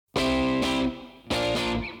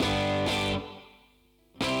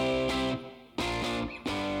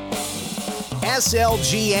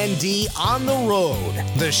SLGND on the Road,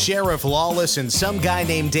 the Sheriff Lawless and Some Guy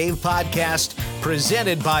Named Dave podcast,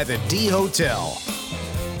 presented by the D Hotel.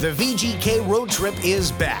 The VGK road trip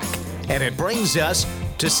is back, and it brings us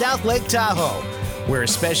to South Lake Tahoe, where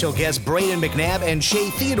special guests Braden McNabb and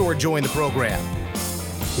Shea Theodore join the program.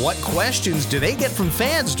 What questions do they get from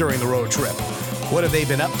fans during the road trip? What have they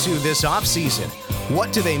been up to this offseason?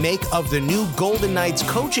 What do they make of the new Golden Knights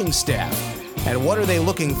coaching staff? And what are they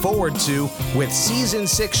looking forward to with Season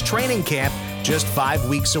 6 training camp just 5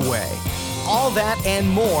 weeks away? All that and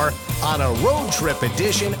more on a road trip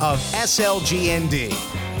edition of SLGND,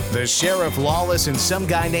 the Sheriff Lawless and Some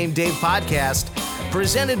Guy Named Dave podcast,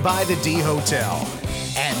 presented by the D Hotel.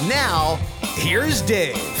 And now, here's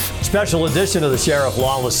Dave. Special edition of the Sheriff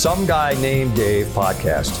Lawless, Some Guy Named Dave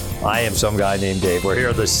podcast. I am Some Guy Named Dave. We're here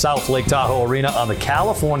at the South Lake Tahoe Arena on the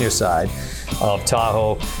California side of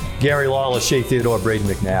Tahoe. Gary Lawless, Shea Theodore, Braden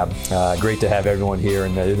McNabb. Great to have everyone here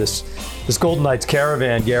in this Golden Knights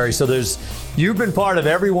caravan, Gary. So you've been part of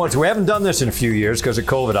everyone. So we haven't done this in a few years because of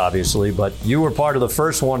COVID, obviously, but you were part of the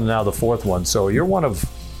first one and now the fourth one. So you're one of,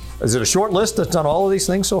 is it a short list that's done all of these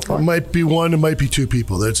things so far? It might be one, it might be two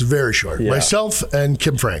people. That's very short. Yeah. Myself and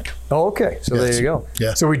Kim Frank. Oh, okay. So Yes. there you go.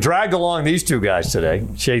 Yeah. So we dragged along these two guys today,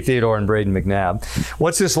 Shea Theodore and Braden McNabb.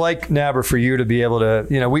 What's this like, Nabber, for you to be able to,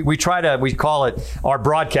 we call it, our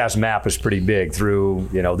broadcast map is pretty big through,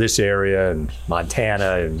 this area and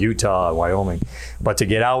Montana and Utah and Wyoming. But to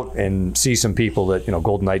get out and see some people that,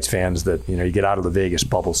 Golden Knights fans that, you get out of the Vegas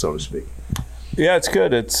bubble, so to speak. Yeah, it's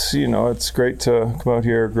good. It's it's great to come out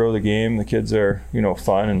here, grow the game. The kids are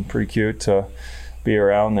fun and pretty cute to be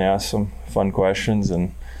around. They ask some fun questions,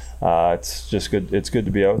 and it's just good. It's good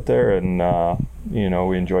to be out there, and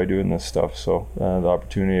we enjoy doing this stuff. So the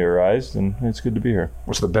opportunity arose, and it's good to be here.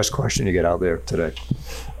 What's the best question you get out there today?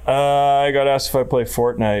 I got asked if I play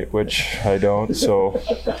Fortnite, which I don't, so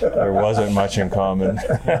there wasn't much in common.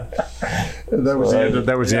 That was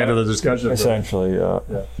the end of the discussion. Essentially, yeah.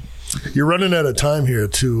 You're running out of time here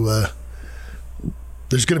to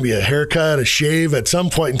there's going to be a haircut, a shave at some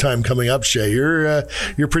point in time coming up, Shea.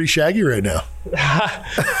 You're pretty shaggy right now.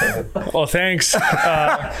 Well, thanks.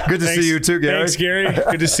 Good to see you too, Gary. Thanks, Gary.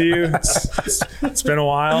 Good to see you. It's been a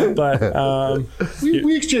while, but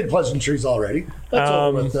we exchanged pleasantries already. That's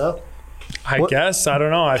over with now. I guess. I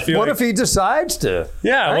don't know. I feel What if he decides to?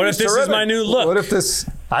 Yeah, what if this is my new look? What if this...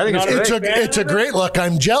 I think It's a great look.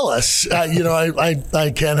 I'm jealous. I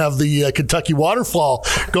can't have the Kentucky waterfall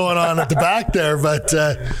going on at the back there. But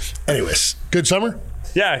anyways, good summer?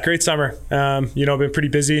 Yeah, great summer. Been pretty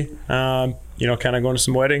busy. Kind of going to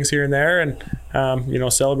some weddings here and there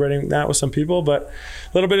and, celebrating that with some people. But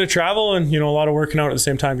a little bit of travel and, a lot of working out at the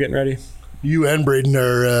same time, getting ready. You and Braden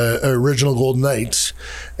are original Golden Knights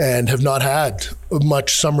and have not had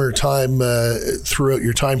much summer time throughout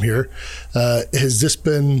your time here. Has this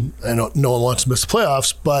been, I know no one wants to miss the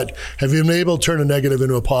playoffs, but have you been able to turn a negative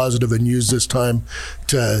into a positive and use this time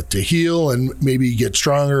to heal and maybe get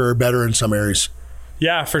stronger or better in some areas?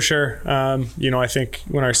 Yeah, for sure. I think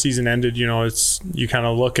when our season ended, you kind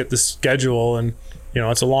of look at the schedule and,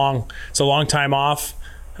 it's a long time off.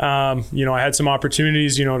 I had some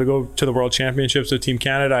opportunities, to go to the World Championships with Team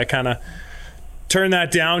Canada. I kind of turned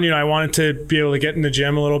that down. I wanted to be able to get in the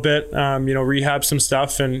gym a little bit, rehab some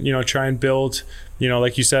stuff and, try and build,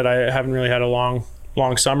 like you said, I haven't really had a long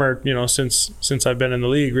summer, since I've been in the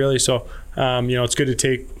league really. So, it's good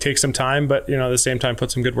to take some time, but, at the same time, put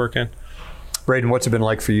some good work in. Braden, what's it been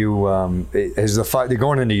like for you? You're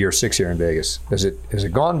going into year 6 here in Vegas. Has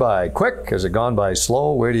it gone by quick? Has it gone by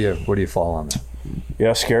slow? Where do you fall on that?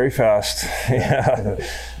 Yeah, scary fast. Yeah,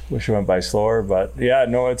 wish it went by slower, but yeah,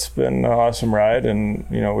 no, it's been an awesome ride, and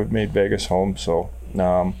we've made Vegas home, so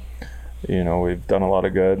we've done a lot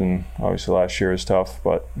of good, and obviously last year was tough,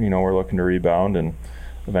 but we're looking to rebound and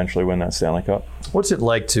eventually win that Stanley Cup. What's it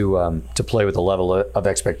like to play with the level of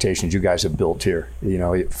expectations you guys have built here?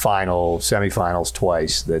 Semifinals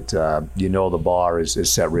twice. That the bar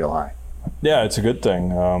is set real high. Yeah, it's a good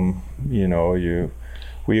thing.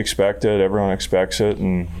 We expect it, everyone expects it,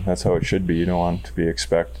 and that's how it should be. You don't want to be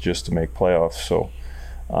expected just to make playoffs. So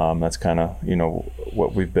that's kind of,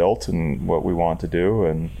 what we've built and what we want to do.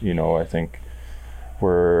 And, I think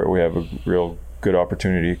we have a real good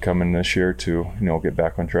opportunity coming this year to, get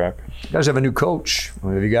back on track. You guys have a new coach.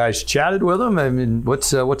 Have you guys chatted with him? I mean,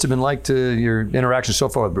 what's it been like to your interaction so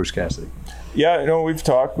far with Bruce Cassidy? Yeah, we've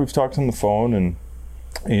talked on the phone, and,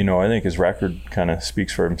 I think his record kind of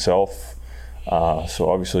speaks for himself. So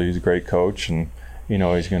obviously he's a great coach, and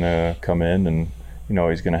he's going to come in and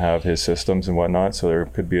he's going to have his systems and whatnot, so there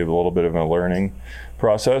could be a little bit of a learning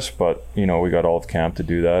process, but we got all of camp to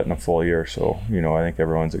do that in a full year, so I think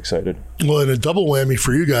everyone's excited. Well, and a double whammy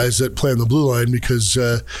for you guys that play on the blue line, because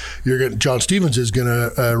John Stevens is going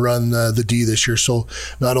to run the D this year, so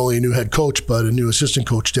not only a new head coach but a new assistant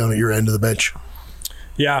coach down at your end of the bench.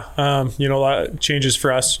 Yeah, a lot of changes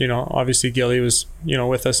for us. Obviously Gilly was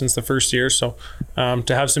with us since the first year, so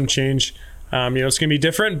to have some change, it's going to be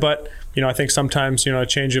different, but I think sometimes a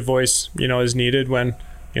change of voice is needed when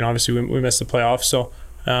obviously we missed the playoffs, so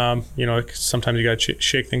sometimes you got to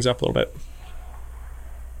shake things up a little bit.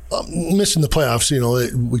 Missing the playoffs,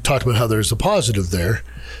 we talked about how there's a positive there.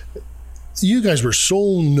 You guys were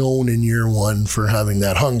so known in year one for having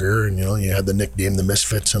that hunger, and you had the nickname the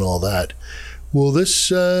Misfits and all that. Will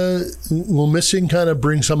missing kind of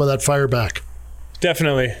bring some of that fire back?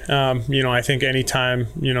 Definitely. I think anytime,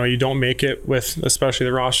 you don't make it with, especially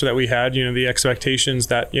the roster that we had, the expectations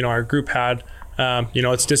that, our group had,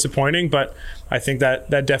 it's disappointing, but I think that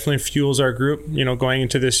definitely fuels our group, going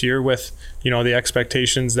into this year with, the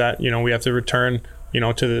expectations that, we have to return,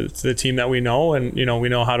 to the team that we know, and, we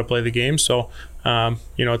know how to play the game. So,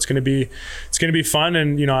 it's going to be fun,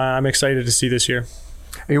 and, I'm excited to see this year.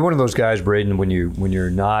 You're one of those guys, Braden, when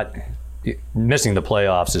you're not missing the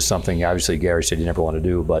playoffs is something obviously Gary said you never want to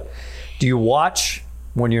do, but do you watch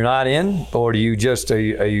when you're not in, or do you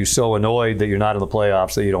are you so annoyed that you're not in the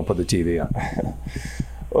playoffs that you don't put the TV on?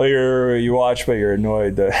 Well, you watch, but you're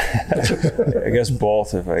annoyed. I guess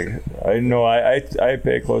both. If I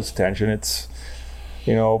pay close attention. It's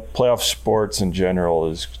playoff sports in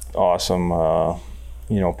general is awesome.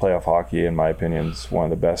 Playoff hockey, in my opinion, is one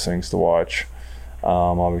of the best things to watch.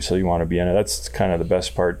 Obviously, you want to be in it. That's kind of the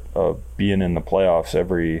best part of being in the playoffs.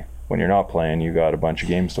 When you're not playing, you got a bunch of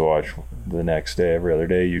games to watch the next day. Every other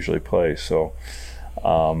day, you usually play. So,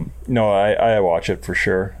 I watch it for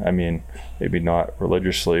sure. I mean, maybe not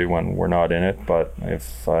religiously when we're not in it, but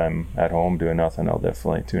if I'm at home doing nothing, I'll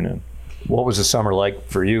definitely tune in. What was the summer like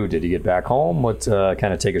for you? Did you get back home? What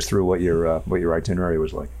kind of take us through what your itinerary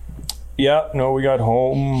was like? Yeah, no, we got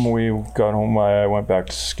home. I went back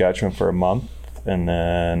to Saskatchewan for a month, and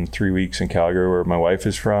then 3 weeks in Calgary, where my wife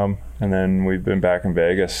is from, and then we've been back in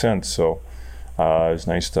Vegas since. So it was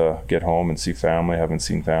nice to get home and see family. I haven't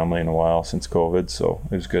seen family in a while since COVID, so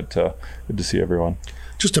it was good to see everyone.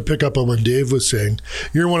 Just to pick up on what Dave was saying,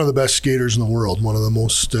 you're one of the best skaters in the world, one of the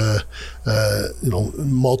most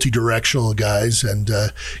multi-directional guys, and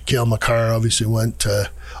Cale Makar obviously went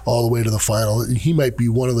all the way to the final. He might be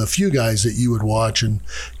one of the few guys that you would watch and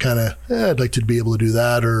kind of, I'd like to be able to do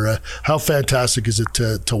that, or how fantastic is it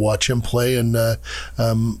to watch him play, and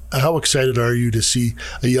how excited are you to see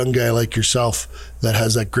a young guy like yourself that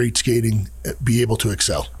has that great skating be able to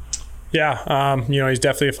excel? Yeah, he's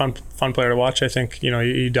definitely a fun player to watch. I think,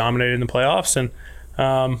 he dominated in the playoffs, and,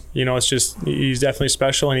 it's just, he's definitely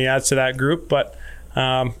special, and he adds to that group. But,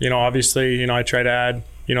 obviously, I try to add,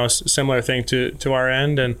 a similar thing to our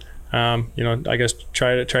end, and, I guess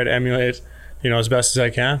try to emulate, as best as I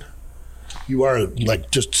can. You are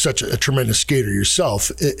like just such a tremendous skater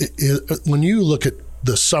yourself. When you look at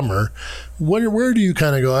the summer, where do you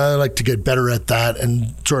kind of go, I like to get better at that,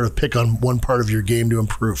 and sort of pick on one part of your game to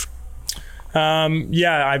improve?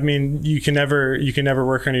 Yeah, I mean, you can never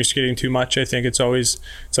work on your skating too much. I think it's always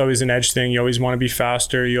an edge thing. You always want to be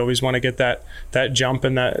faster. You always want to get that jump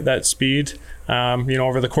and that speed.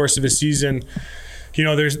 Over the course of a season,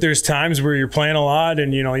 there's times where you're playing a lot,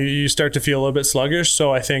 and you start to feel a little bit sluggish.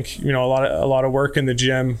 So I think a lot of work in the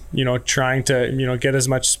gym, trying to get as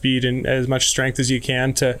much speed and as much strength as you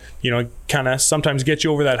can to kind of sometimes get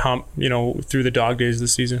you over that hump through the dog days of the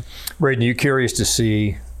season. Braden, are you curious to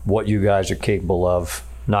see what you guys are capable of,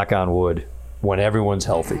 knock on wood, when everyone's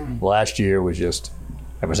healthy? Last year was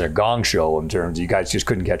a gong show in terms of you guys just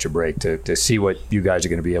couldn't catch a break. To see what you guys are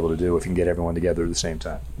going to be able to do if you can get everyone together at the same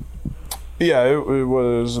time. Yeah, it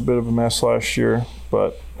was a bit of a mess last year,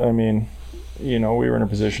 but I mean, we were in a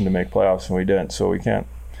position to make playoffs and we didn't, so we can't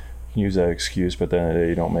use that excuse, but then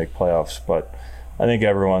you don't make playoffs. But I think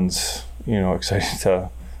everyone's, excited to,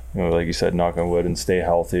 like you said, knock on wood and stay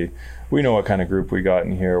healthy. We know what kind of group we got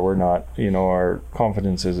in here. We're not, our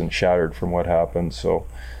confidence isn't shattered from what happened. So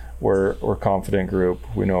we're a confident group.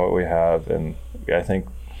 We know what we have. And I think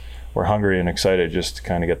we're hungry and excited just to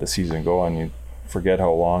kind of get the season going. You forget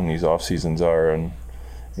how long these off seasons are, and,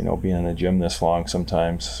 being in the gym this long,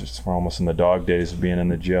 sometimes we're almost in the dog days of being in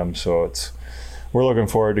the gym. So we're looking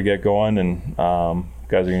forward to get going, and guys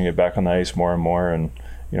are going to get back on the ice more and more, and,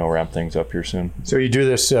 ramp things up here soon. So you do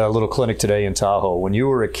this little clinic today in Tahoe. When you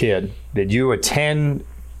were a kid, did you attend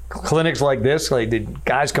clinics like this? Like, did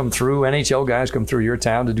guys come through, NHL guys come through your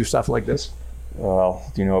town to do stuff like this? Well,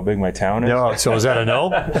 do you know how big my town is? No, so is that a no?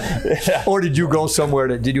 Or did you go somewhere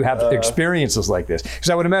did you have experiences like this? Because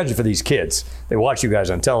I would imagine for these kids, they watch you guys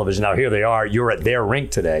on television. Now here they are, you're at their rink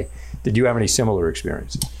today. Did you have any similar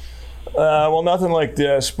experiences? Well, nothing like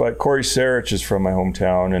this, but Corey Sarich is from my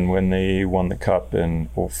hometown, and when they won the Cup in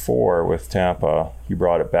 2004 with Tampa, he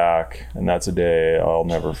brought it back, and that's a day I'll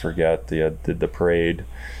never forget. They did the parade,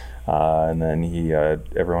 and then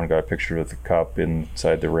everyone got a picture with the Cup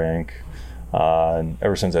inside the rink. And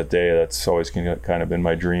ever since that day, that's always kind of been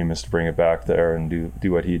my dream, is to bring it back there and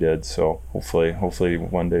do what he did. So hopefully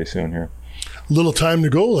one day soon here. Little time to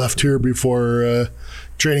go left here before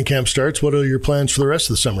training camp starts. What are your plans for the rest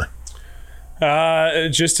of the summer?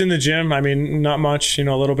 Just in the gym. I mean, not much,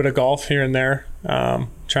 a little bit of golf here and there.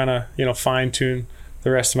 Trying to, fine tune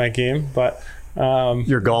the rest of my game, but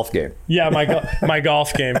your golf game. Yeah, my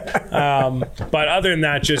golf game. But other than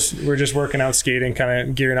that, we're just working out, skating, kind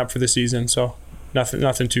of gearing up for the season. So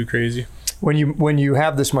nothing too crazy. When you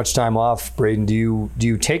have this much time off, Braden, do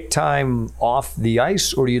you take time off the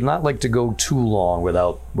ice, or do you not like to go too long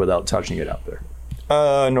without touching it out there?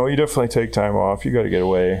 No, you definitely take time off. You got to get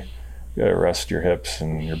away. You got to rest your hips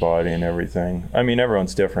and your body and everything. I mean,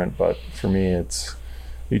 everyone's different, but for me, it's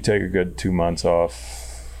you take a good 2 months off.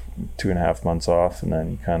 2.5 months off, and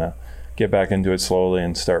then you kind of get back into it slowly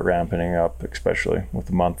and start ramping up, especially with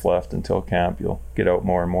a month left until camp. You'll get out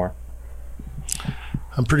more and more.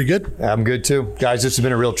 I'm pretty good. I'm good too. Guys, this has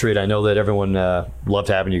been a real treat. I know that everyone loved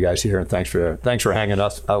having you guys here, and thanks for hanging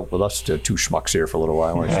out with us, two schmucks here for a little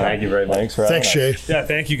while. Thank you very much. Thanks, Shay. Yeah,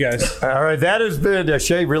 thank you guys. All right, that has been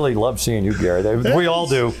Shay. Really loved seeing you, Gary. We all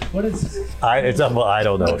do. What is this? I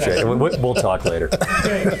don't know, Shay. We'll talk later.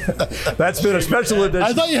 That's been a special edition.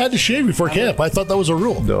 I thought you had to shave before camp. I thought that was a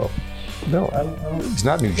rule. No, it's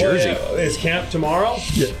not New Jersey. Is camp tomorrow?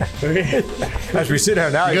 Yeah. As we sit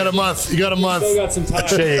here now, You got a month. Still got some time.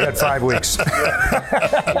 Shay, you got 5 weeks.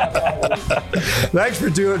 Thanks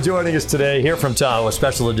for joining us today here from Tahoe, a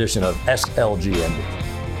special edition of SLGND.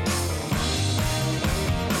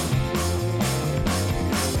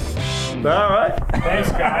 All right.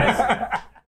 Thanks, guys.